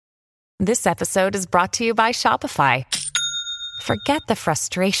This episode is brought to you by Shopify. Forget the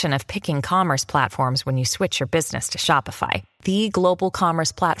frustration of picking commerce platforms when you switch your business to Shopify, the global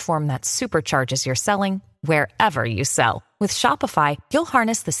commerce platform that supercharges your selling wherever you sell. With Shopify, you'll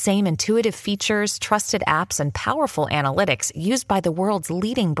harness the same intuitive features, trusted apps, and powerful analytics used by the world's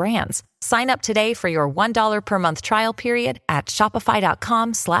leading brands. Sign up today for your $1 per month trial period at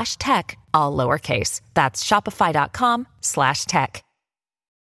shopify.com/tech, all lowercase. That's shopify.com/tech.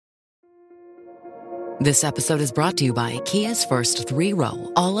 This episode is brought to you by Kia's first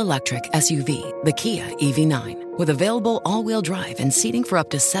three-row, all-electric SUV, the Kia EV9, with available all-wheel drive and seating for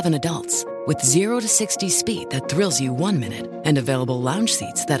up to 7 adults. With 0 to 60 speed that thrills you 1 minute and available lounge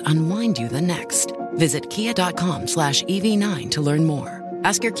seats that unwind you the next. Visit kia.com/EV9 to learn more.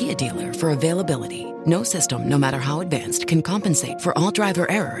 Ask your Kia dealer for availability. No system, no matter how advanced, can compensate for all driver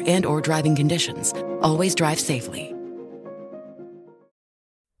error and or driving conditions. Always drive safely.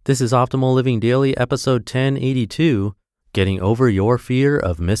 This is Optimal Living Daily, episode 1082, Getting Over Your Fear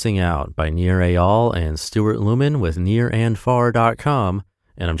of Missing Out by Nir Eyal and Stuart Lumen with nirandfar.com.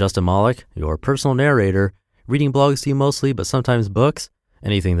 And I'm Justin Malik, your personal narrator, reading blogs to you mostly, but sometimes books,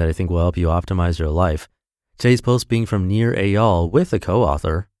 anything that I think will help you optimize your life. Today's post being from Nir Eyal with a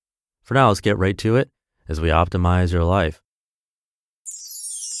co-author. For now, let's get right to it as we optimize your life.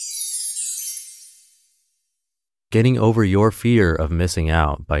 Getting Over Your Fear of Missing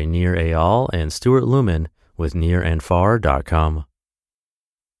Out by Nir Eyal and Stuart Lumen with nirandfar.com.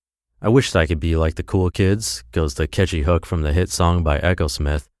 I wish that I could be like the cool kids, goes the catchy hook from the hit song by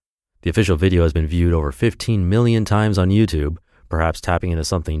Echosmith. The official video has been viewed over 15 million times on YouTube, perhaps tapping into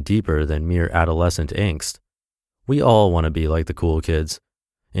something deeper than mere adolescent angst. We all want to be like the cool kids.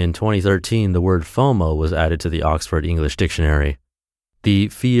 In 2013, the word FOMO was added to the Oxford English Dictionary. The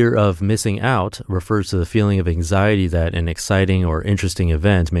fear of missing out refers to the feeling of anxiety that an exciting or interesting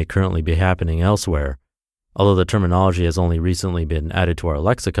event may currently be happening elsewhere. Although the terminology has only recently been added to our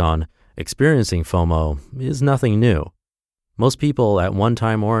lexicon, experiencing FOMO is nothing new. Most people at one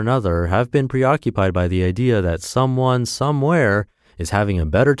time or another have been preoccupied by the idea that someone somewhere is having a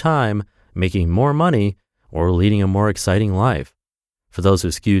better time, making more money, or leading a more exciting life. For those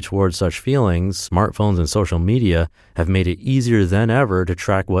who skew towards such feelings, smartphones and social media have made it easier than ever to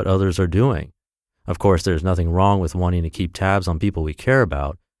track what others are doing. Of course, there's nothing wrong with wanting to keep tabs on people we care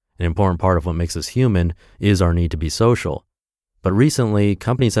about. An important part of what makes us human is our need to be social. But recently,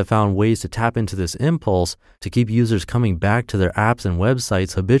 companies have found ways to tap into this impulse to keep users coming back to their apps and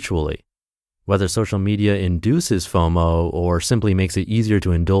websites habitually. Whether social media induces FOMO or simply makes it easier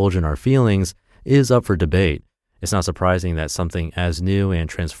to indulge in our feelings is up for debate. It's not surprising that something as new and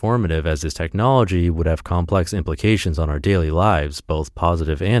transformative as this technology would have complex implications on our daily lives, both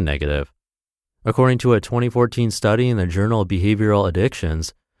positive and negative. According to a 2014 study in the Journal of Behavioral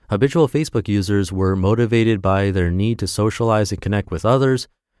Addictions, habitual Facebook users were motivated by their need to socialize and connect with others,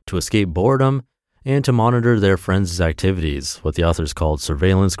 to escape boredom, and to monitor their friends' activities, what the authors called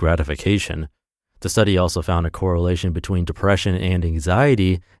surveillance gratification. The study also found a correlation between depression and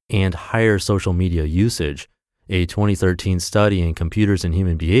anxiety and higher social media usage. A 2013 study in Computers and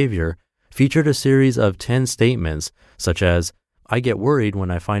Human Behavior featured a series of 10 statements, such as, "I get worried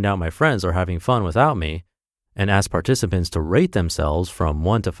when I find out my friends are having fun without me," and asked participants to rate themselves from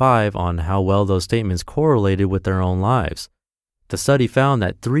 1 to 5 on how well those statements correlated with their own lives. The study found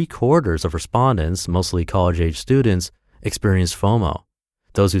that 3/4 of respondents, mostly college-age students, experienced FOMO.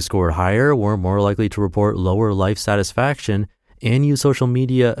 Those who scored higher were more likely to report lower life satisfaction and use social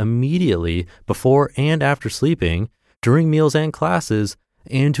media immediately before and after sleeping, during meals and classes,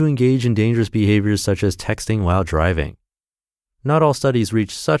 and to engage in dangerous behaviors such as texting while driving. Not all studies reach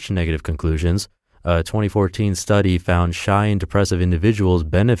such negative conclusions. A 2014 study found shy and depressive individuals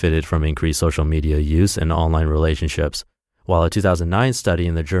benefited from increased social media use and online relationships, while a 2009 study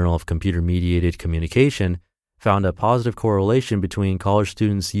in the Journal of Computer-Mediated Communication found a positive correlation between college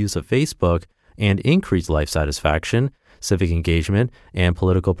students' use of Facebook and increased life satisfaction, civic engagement, and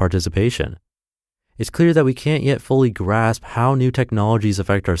political participation. It's clear that we can't yet fully grasp how new technologies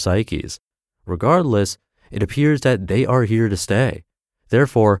affect our psyches. Regardless, it appears that they are here to stay.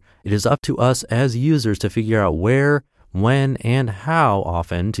 Therefore, it is up to us as users to figure out where, when, and how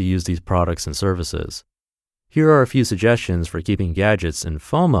often to use these products and services. Here are a few suggestions for keeping gadgets and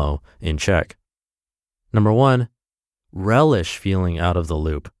FOMO in check. Number 1, relish feeling out of the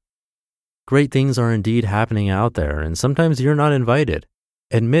loop. Great things are indeed happening out there, and sometimes you're not invited.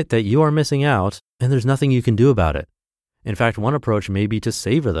 Admit that you are missing out, and there's nothing you can do about it. In fact, one approach may be to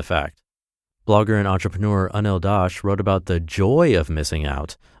savor the fact. Blogger and entrepreneur Anil Dash wrote about the joy of missing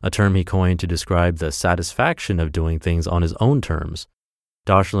out, a term he coined to describe the satisfaction of doing things on his own terms.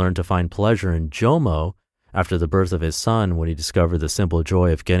 Dosh learned to find pleasure in JOMO after the birth of his son when he discovered the simple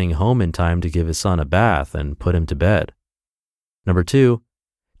joy of getting home in time to give his son a bath and put him to bed. Number 2,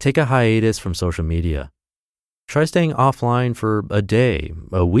 take a hiatus from social media. Try staying offline for a day,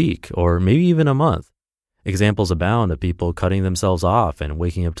 a week, or maybe even a month. Examples abound of people cutting themselves off and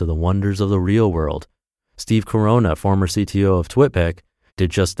waking up to the wonders of the real world. Steve Corona, former CTO of TwitPic, did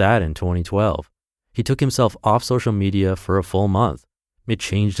just that in 2012. He took himself off social media for a full month. It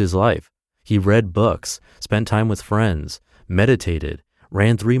changed his life. He read books, spent time with friends, meditated,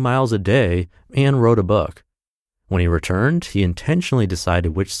 ran 3 miles a day, and wrote a book. When he returned, he intentionally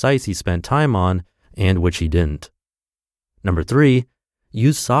decided which sites he spent time on and which he didn't. Number 3,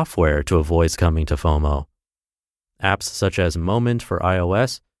 use software to avoid succumbing to FOMO. Apps such as Moment for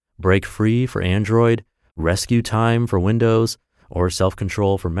iOS, Break Free for Android, Rescue Time for Windows, or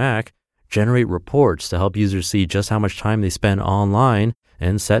Self-Control for Mac generate reports to help users see just how much time they spend online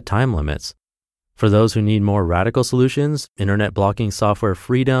and set time limits. For those who need more radical solutions, internet blocking software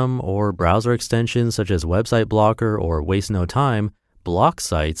Freedom or browser extensions such as Website Blocker or Waste No Time block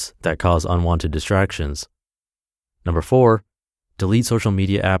sites that cause unwanted distractions. Number 4, delete social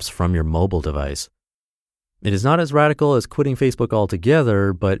media apps from your mobile device. It is not as radical as quitting Facebook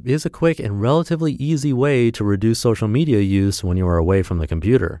altogether, but is a quick and relatively easy way to reduce social media use when you are away from the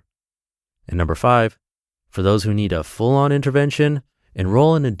computer. And number 5, for those who need a full-on intervention,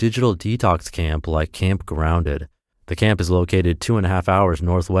 enroll in a digital detox camp like Camp Grounded. The camp is located 2.5 hours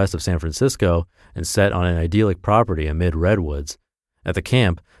northwest of San Francisco and set on an idyllic property amid redwoods. At the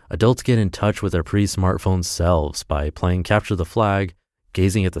camp, adults get in touch with their pre-smartphone selves by playing capture the flag,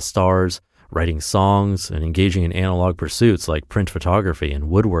 gazing at the stars, writing songs, and engaging in analog pursuits like print photography and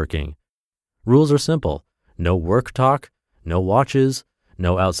woodworking. Rules are simple. No work talk, no watches,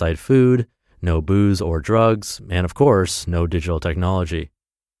 no outside food, no booze or drugs, and of course, no digital technology.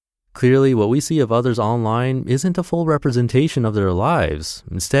 Clearly, what we see of others online isn't a full representation of their lives.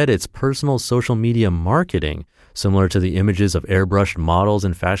 Instead, it's personal social media marketing, similar to the images of airbrushed models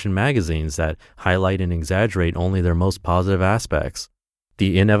in fashion magazines that highlight and exaggerate only their most positive aspects.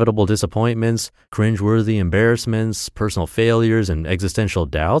 The inevitable disappointments, cringeworthy embarrassments, personal failures, and existential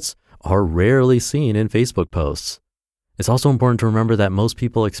doubts are rarely seen in Facebook posts. It's also important to remember that most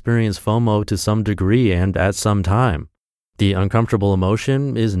people experience FOMO to some degree and at some time. The uncomfortable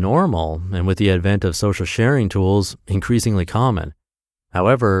emotion is normal, and with the advent of social sharing tools, increasingly common.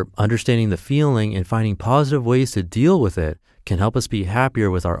 However, understanding the feeling and finding positive ways to deal with it can help us be happier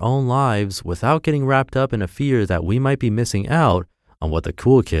with our own lives without getting wrapped up in a fear that we might be missing out on what the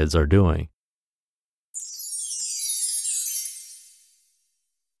cool kids are doing.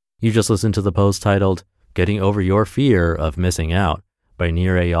 You just listened to the post titled, Getting Over Your Fear of Missing Out by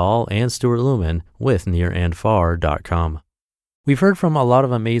Nir Eyal and Stuart Lumen with nirandfar.com. We've heard from a lot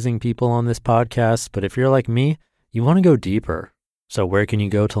of amazing people on this podcast, but if you're like me, you want to go deeper. So where can you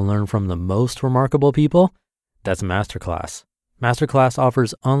go to learn from the most remarkable people? That's Masterclass. Masterclass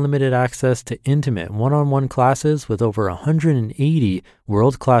offers unlimited access to intimate one-on-one classes with over 180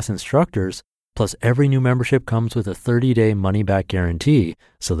 world-class instructors, plus every new membership comes with a 30-day money-back guarantee,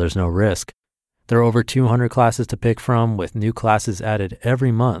 so there's no risk. There are over 200 classes to pick from, with new classes added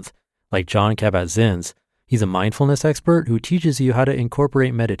every month, like Jon Kabat-Zinn's. He's a mindfulness expert who teaches you how to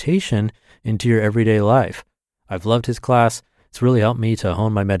incorporate meditation into your everyday life. I've loved his class. It's really helped me to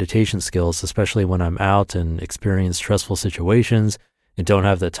hone my meditation skills, especially when I'm out and experience stressful situations and don't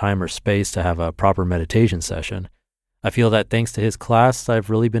have the time or space to have a proper meditation session. I feel that thanks to his class, I've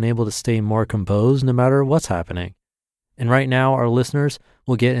really been able to stay more composed no matter what's happening. And right now, our listeners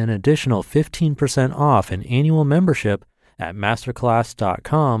will get an additional 15% off an annual membership at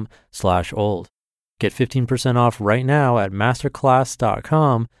masterclass.com/old. Get 15% off right now at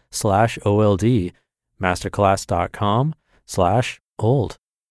masterclass.com/OLD, masterclass.com/old.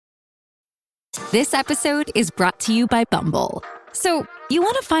 This episode is brought to you by Bumble. So, you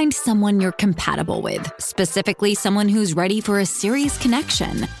want to find someone you're compatible with, specifically someone who's ready for a serious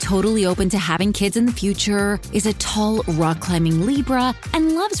connection, totally open to having kids in the future, is a tall, rock-climbing Libra,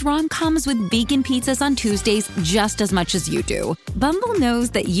 and loves rom-coms with vegan pizzas on Tuesdays just as much as you do. Bumble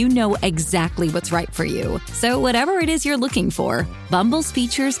knows that you know exactly what's right for you. So whatever it is you're looking for, Bumble's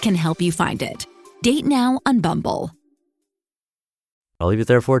features can help you find it. Date now on Bumble. I'll leave it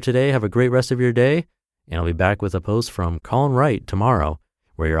there for today. Have a great rest of your day. And I'll be back with a post from Colin Wright tomorrow,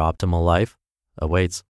 where your optimal life awaits.